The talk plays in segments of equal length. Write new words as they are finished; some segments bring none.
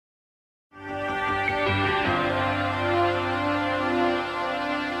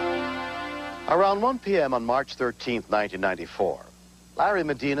Around 1 p.m. on March 13th, 1994, Larry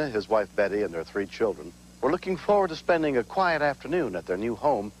Medina, his wife Betty, and their 3 children were looking forward to spending a quiet afternoon at their new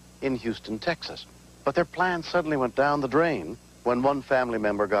home in Houston, Texas. But their plans suddenly went down the drain when one family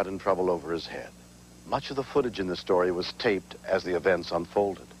member got in trouble over his head. Much of the footage in this story was taped as the events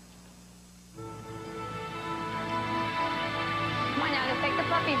unfolded. Come on now, let's take the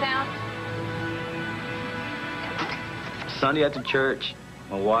puppies out. Sunday after church,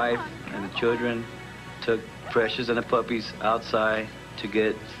 my wife and the children took Precious and the puppies outside to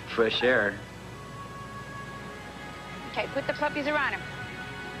get fresh air. Okay, put the puppies around him.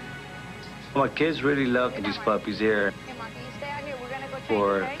 My kids really loved these puppies here. Here, Marky, you stay out here. We're gonna go change,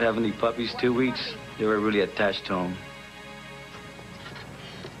 For okay? having these puppies 2 weeks, they were really attached to them.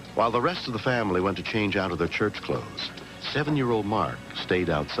 While the rest of the family went to change out of their church clothes, 7-year-old Mark stayed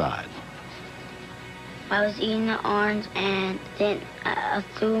outside. I was eating the orange and then I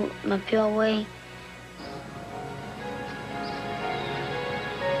threw my pill away.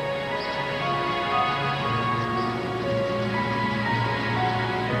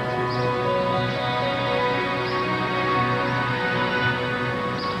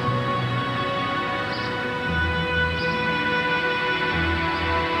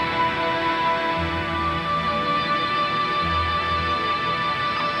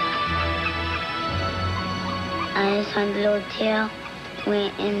 I just found the little tail,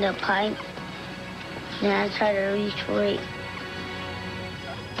 went in the pipe, then I tried to reach for it.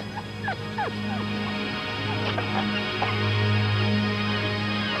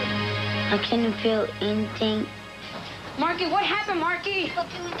 I couldn't feel anything. Marky, what happened, Marky? The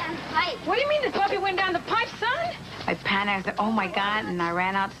puppy went down the pipe. What do you mean the puppy went down the pipe, son? I panicked. I said, oh, my God, and I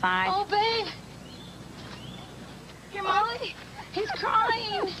ran outside. Oh, babe. Here, Molly. He's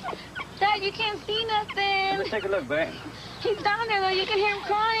crying. Dad, you can't see nothing. Let's take a look, babe. He's down there, though. You can hear him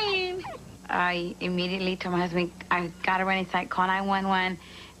crying. I immediately told my husband, I got to run inside, call 911.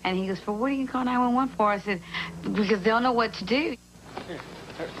 And he goes, for what are you calling 911 for? I said, because they'll know what to do. Here,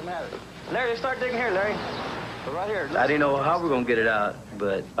 what's the matter? Larry, start digging here, Larry. Go right here. I didn't know how we were going to get it out,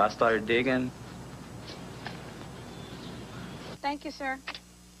 but I started digging. Thank you, sir.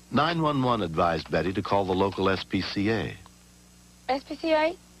 911 advised Betty to call the local SPCA.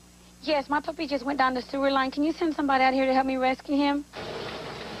 SPCA? Yes, my puppy just went down the sewer line. Can you send somebody out here to help me rescue him?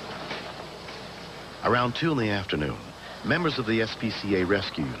 Around 2 in the afternoon, members of the SPCA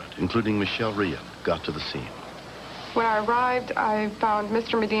rescue unit, including Michelle Rian, got to the scene. When I arrived, I found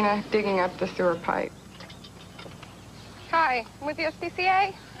Mr. Medina digging up the sewer pipe. Hi, I'm with the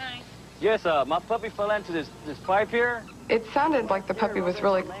SPCA. Hi. Yes, my puppy fell into this pipe here. It sounded like the puppy was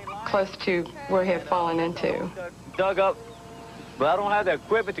really close to where he had fallen into. Dug up, but I don't have the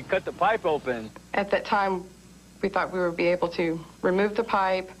equipment to cut the pipe open. At that time, we thought we would be able to remove the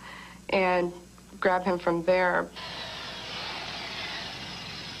pipe and grab him from there.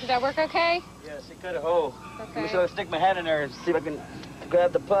 Did that work okay? Yes, he cut a hole. Okay. Let me so I stick my hand in there and see if I can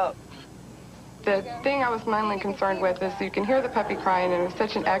grab the pup. The thing I was mainly concerned with is you can hear the puppy crying, and it was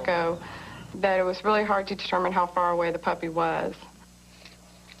such an echo that it was really hard to determine how far away the puppy was.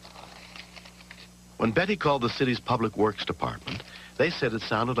 When Betty called the city's public works department, they said it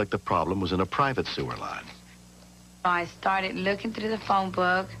sounded like the problem was in a private sewer line. I started looking through the phone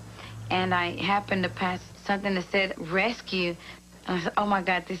book, and I happened to pass something that said rescue. And I said, oh, my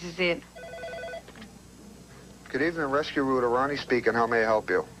God, this is it. Good evening, Rescue Router Ronnie speaking. How may I help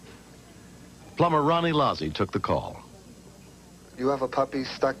you? Plumber Ronnie Lozzie took the call. You have a puppy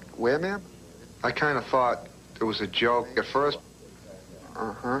stuck where, ma'am? I kind of thought it was a joke at first.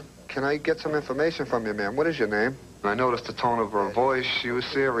 Uh-huh. Can I get some information from you, ma'am? What is your name? I noticed the tone of her voice. She was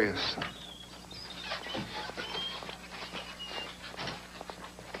serious.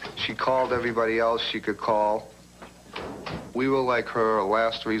 She called everybody else she could call. We were like her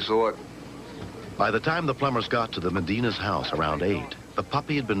last resort. By the time the plumbers got to the Medina's house around 8, the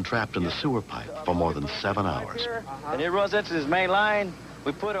puppy had been trapped in the sewer pipe for more than 7 hours. And it runs into this main line.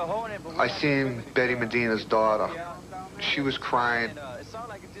 We put a hole in it. I seen Betty Medina's daughter. She was crying.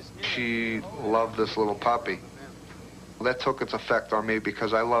 She loved this little puppy. That took its effect on me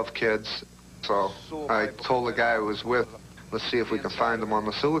because I love kids. So I told the guy I was with, let's see if we can find them on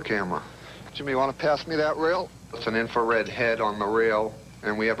the sewer camera. Jimmy, you want to pass me that reel? It's an infrared head on the reel,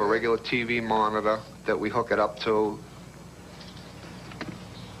 and we have a regular TV monitor that we hook it up to.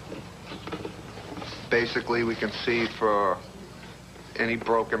 Basically, we can see for any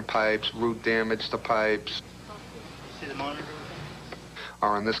broken pipes, root damage to pipes. See the monitor?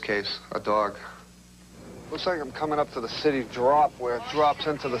 Or in this case, a dog. Looks like I'm coming up to the city drop where it drops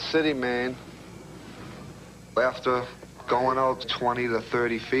into the city main. After going out 20 to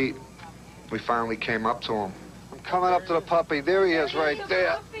 30 feet, We finally came up to him. I'm coming up to the puppy. There he is right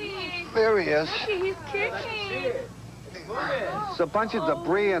there. There he is. He's kicking. There's a bunch of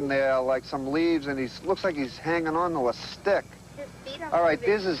debris in there, like some leaves, and he looks like he's hanging on to a stick. All right,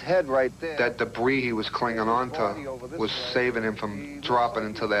 there's his head right there. That debris he was clinging on to was saving him from dropping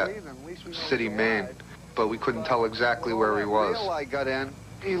into that city main, but we couldn't tell exactly where he was. I got in.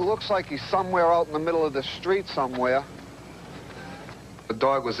 He looks like he's somewhere out in the middle of the street somewhere. The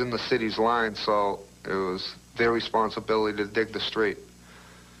dog was in the city's line, so it was their responsibility to dig the street.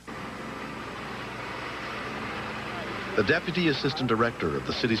 The Deputy Assistant Director of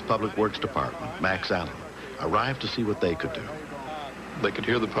the city's Public Works Department, Max Allen, arrived to see what they could do. They could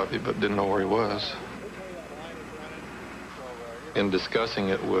hear the puppy, but didn't know where he was. In discussing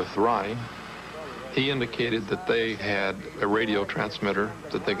it with Ronnie, he indicated that they had a radio transmitter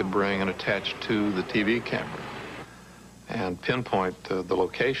that they could bring and attach to the TV camera and pinpoint the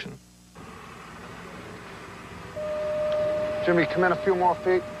location. Jimmy, come in a few more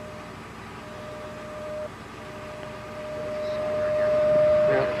feet.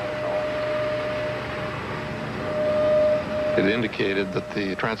 It indicated that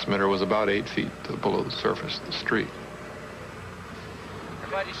the transmitter was about 8 feet below the surface of the street.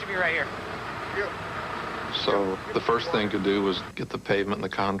 You should be right here. So the first thing to do was get the pavement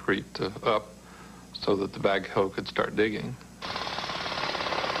and the concrete up so that the backhoe could start digging.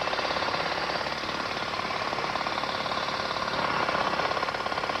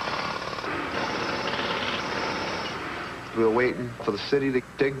 We were waiting for the city to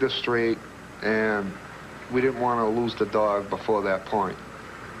dig the street, and we didn't want to lose the dog before that point.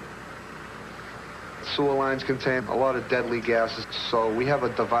 Sewer lines contain a lot of deadly gases, so we have a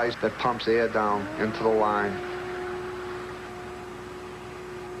device that pumps air down into the line.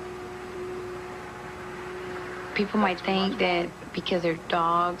 People might think that because they're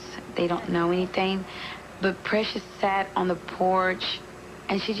dogs, they don't know anything, but Precious sat on the porch,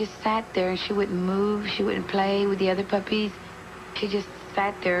 and she just sat there, and she wouldn't move, she wouldn't play with the other puppies. She just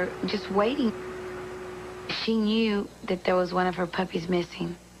sat there, just waiting. She knew that there was one of her puppies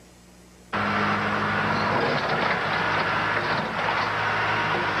missing.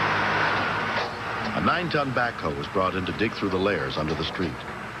 A 9-ton backhoe was brought in to dig through the layers under the street.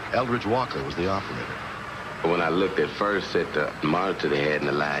 Eldridge Walker was the operator. When I looked at first at the monitor they had in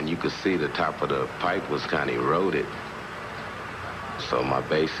the line, you could see the top of the pipe was kind of eroded. So my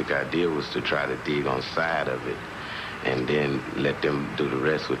basic idea was to try to dig on the side of it and then let them do the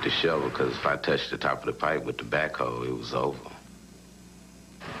rest with the shovel, because if I touched the top of the pipe with the backhoe, it was over.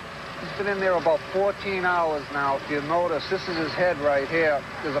 He's been in there about 14 hours now. If you notice, this is his head right here.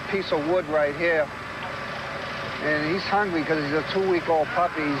 There's a piece of wood right here. And he's hungry because he's a 2-week-old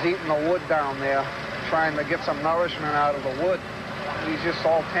puppy. He's eating the wood down there, trying to get some nourishment out of the wood. He's just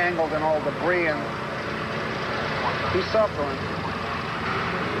all tangled in all debris, and he's suffering.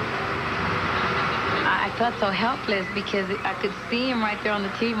 I felt so helpless because I could see him right there on the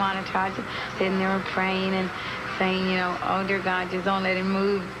TV monitor. I was just sitting there and praying and saying, you know, oh, dear God, just don't let him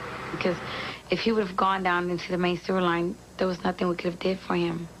move. Because if he would have gone down into the main sewer line, there was nothing we could have did for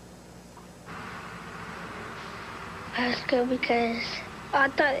him. I was scared because I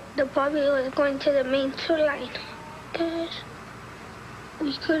thought the puppy was going to the main sewer line because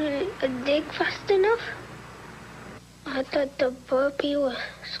we couldn't dig fast enough. I thought the puppy was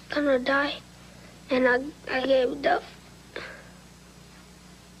gonna die, and I gave up.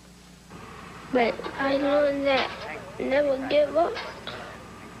 But I learned that never give up.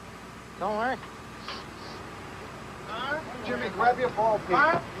 Don't worry. Jimmy, grab your ball, please.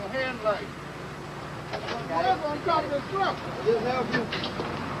 Your hand light. Whatever on top of the truck. Just help you.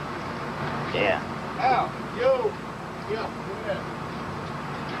 Yeah. Al, you. Yeah, go ahead.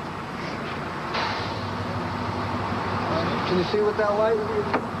 Can you see what that light is?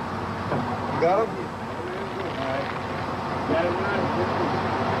 You got him?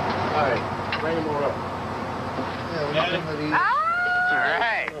 All right. Bring him more up. Yeah, we're looking at these. All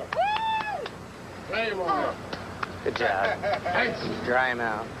right. Bring him more up. Good job. Dry him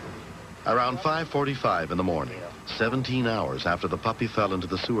out. Around 5:45 in the morning, 17 hours after the puppy fell into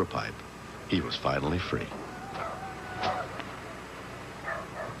the sewer pipe, he was finally free.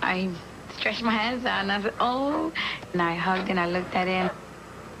 I stretched my hands out and I said, oh. And I hugged and I looked at him.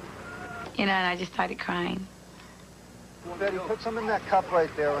 You know, and I just started crying. Betty, put some in that cup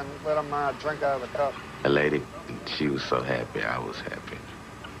right there and let him drink out of the cup. The lady, she was so happy, I was happy.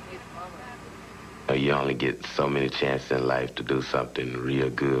 You only get so many chances in life to do something real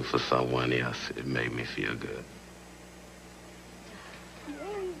good for someone else. It made me feel good.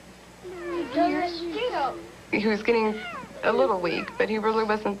 He was getting a little weak, but he really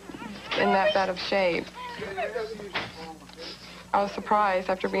wasn't in that bad of shape. I was surprised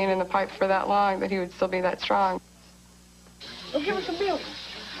after being in the pipe for that long that he would still be that strong. Go give us some milk.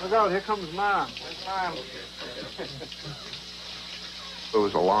 Look out, here comes Mom. Mom. It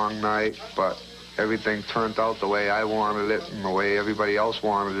was a long night, but everything turned out the way I wanted it and the way everybody else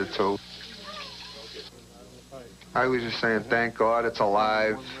wanted it to. I was just saying, thank God it's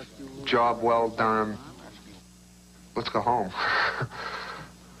alive. Job well done. Let's go home.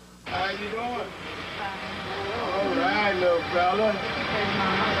 How you doing? All right, little fella.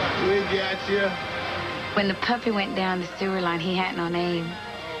 We got you. When the puppy went down the sewer line, he had no name.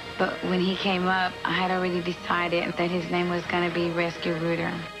 But when he came up, I had already decided that his name was going to be Rescue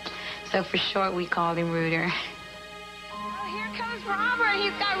Rooter. So for short, we called him Rooter. Oh, here comes Robert.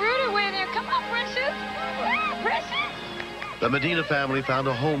 He's got Rooter with him. Come on, Precious. Yeah, Precious. The Medina family found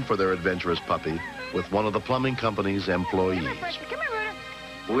a home for their adventurous puppy with one of the plumbing company's employees. Come here,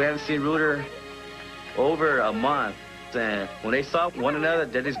 Rooter. We haven't seen Rooter over a month. And when they saw one another,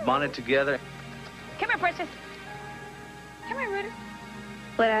 they just bonded together. Come here, Precious. Come here, Rooter.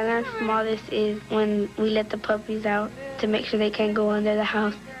 What I learned from all this is when we let the puppies out to make sure they can't go under the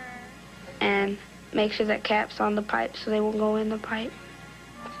house and make sure that cap's on the pipe so they won't go in the pipe.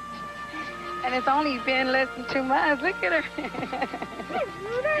 And it's only been less than 2 months. Look at her.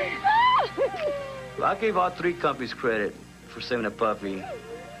 I gave all 3 companies credit for saving a puppy.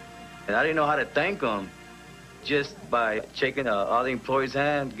 And I didn't know how to thank them. Just by shaking all the employees'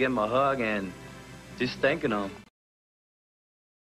 hands, giving them a hug, and just thanking them.